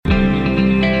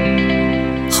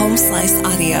Home Slice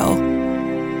Audio.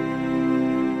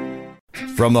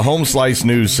 From the Home Slice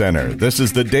News Center, this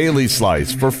is the Daily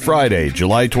Slice for Friday,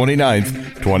 July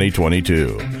 29th,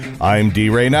 2022. I'm D.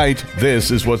 Ray Knight.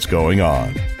 This is what's going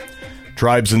on.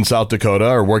 Tribes in South Dakota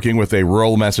are working with a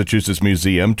rural Massachusetts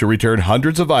museum to return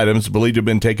hundreds of items believed to have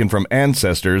been taken from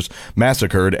ancestors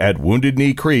massacred at Wounded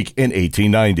Knee Creek in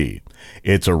 1890.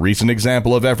 It's a recent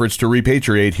example of efforts to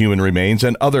repatriate human remains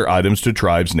and other items to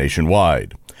tribes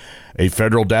nationwide. A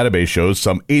federal database shows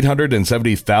some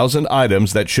 870,000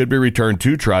 items that should be returned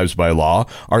to tribes by law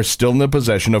are still in the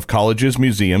possession of colleges,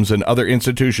 museums, and other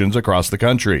institutions across the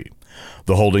country.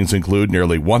 The holdings include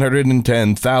nearly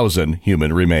 110,000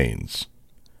 human remains.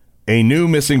 A new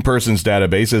missing persons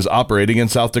database is operating in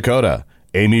South Dakota.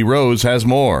 Amy Rose has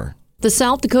more. The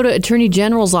South Dakota Attorney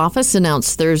General's office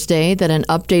announced Thursday that an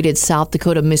updated South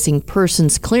Dakota Missing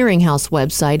Persons Clearinghouse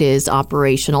website is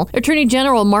operational. Attorney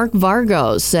General Mark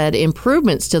Vargo said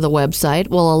improvements to the website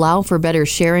will allow for better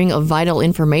sharing of vital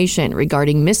information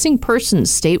regarding missing persons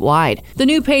statewide. The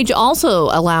new page also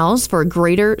allows for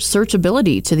greater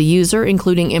searchability to the user,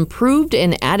 including improved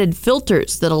and added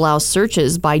filters that allow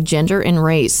searches by gender and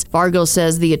race. Vargo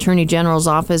says the Attorney General's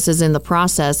office is in the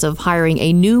process of hiring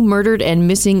a new murdered and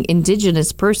missing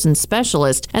Indigenous person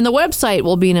specialist, and the website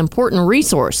will be an important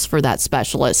resource for that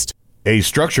specialist. A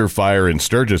structure fire in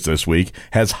Sturgis this week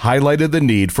has highlighted the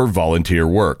need for volunteer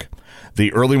work.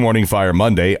 The early morning fire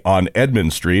Monday on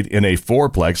Edmond Street in a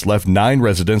fourplex left 9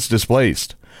 residents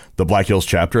displaced. The Black Hills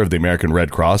chapter of the American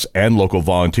Red Cross and local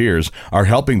volunteers are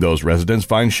helping those residents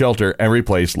find shelter and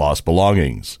replace lost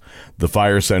belongings. The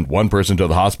fire sent one person to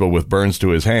the hospital with burns to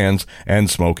his hands and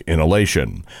smoke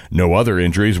inhalation. No other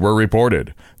injuries were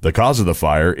reported. The cause of the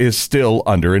fire is still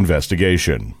under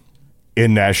investigation.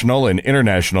 In national and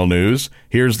international news,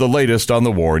 here's the latest on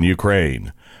the war in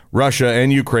Ukraine. Russia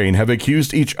and Ukraine have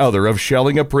accused each other of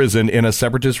shelling a prison in a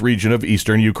separatist region of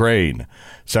eastern Ukraine.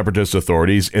 Separatist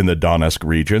authorities in the Donetsk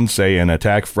region say an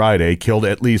attack Friday killed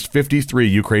at least 53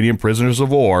 Ukrainian prisoners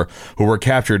of war who were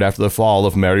captured after the fall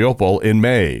of Mariupol in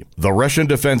May. The Russian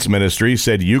Defense Ministry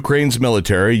said Ukraine's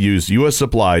military used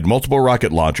U.S.-supplied multiple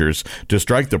rocket launchers to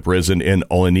strike the prison in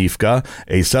Olenivka,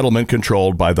 a settlement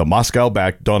controlled by the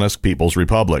Moscow-backed Donetsk People's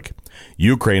Republic.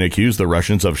 Ukraine accused the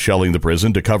Russians of shelling the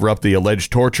prison to cover up the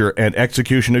alleged torture and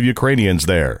execution of Ukrainians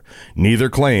there. Neither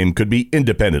claim could be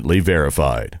independently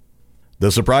verified.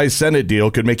 The surprise Senate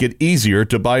deal could make it easier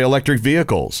to buy electric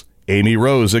vehicles. Amy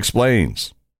Rose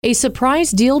explains. A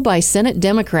surprise deal by Senate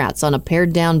Democrats on a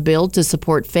pared-down bill to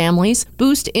support families,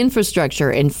 boost infrastructure,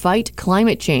 and fight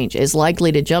climate change is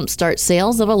likely to jumpstart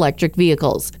sales of electric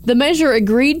vehicles. The measure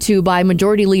agreed to by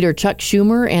Majority Leader Chuck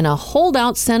Schumer and a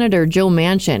holdout Senator Joe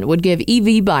Manchin would give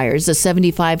EV buyers a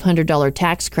 $7,500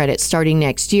 tax credit starting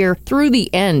next year through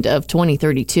the end of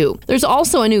 2032. There's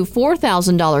also a new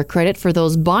 $4,000 credit for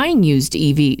those buying used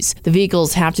EVs. The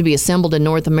vehicles have to be assembled in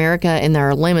North America, and there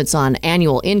are limits on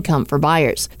annual income for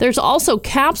buyers. There's also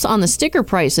caps on the sticker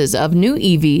prices of new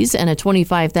EVs and a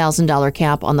 $25,000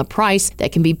 cap on the price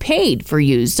that can be paid for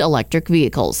used electric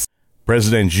vehicles.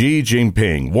 President Xi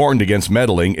Jinping warned against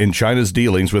meddling in China's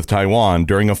dealings with Taiwan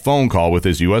during a phone call with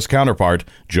his U.S. counterpart,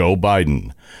 Joe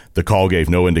Biden. The call gave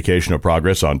no indication of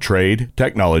progress on trade,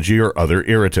 technology, or other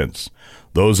irritants.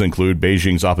 Those include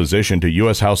Beijing's opposition to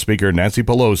U.S. House Speaker Nancy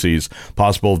Pelosi's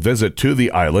possible visit to the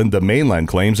island the mainland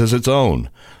claims as its own.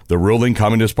 The ruling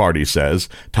Communist Party says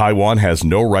Taiwan has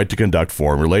no right to conduct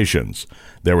foreign relations.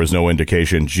 There was no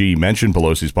indication Xi mentioned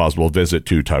Pelosi's possible visit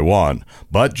to Taiwan,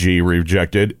 but Xi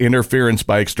rejected interference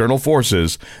by external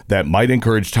forces that might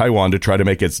encourage Taiwan to try to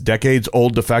make its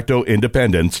decades-old de facto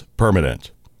independence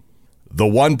permanent. The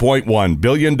 $1.1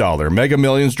 billion Mega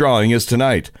Millions drawing is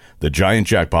tonight. The giant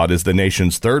jackpot is the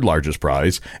nation's third largest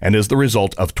prize and is the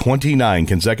result of 29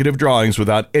 consecutive drawings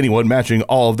without anyone matching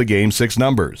all of the game's 6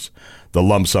 numbers. The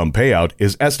lump sum payout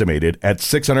is estimated at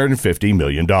 $650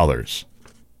 million.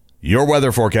 Your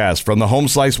weather forecast from the Home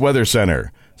Slice Weather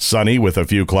Center. Sunny with a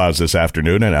few clouds this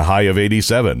afternoon and a high of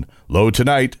 87. Low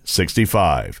tonight,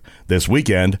 65. This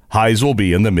weekend, highs will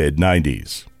be in the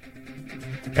mid-90s.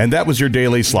 And that was your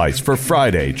Daily Slice for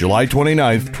Friday, July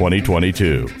 29th,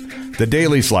 2022. The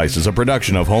Daily Slice is a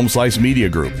production of Home Slice Media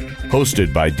Group,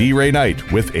 hosted by D. Ray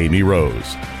Knight with Amy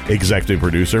Rose. Executive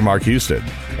producer Mark Houston.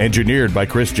 Engineered by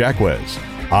Chris Jacquez.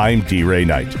 I'm D. Ray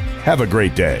Knight. Have a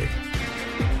great day.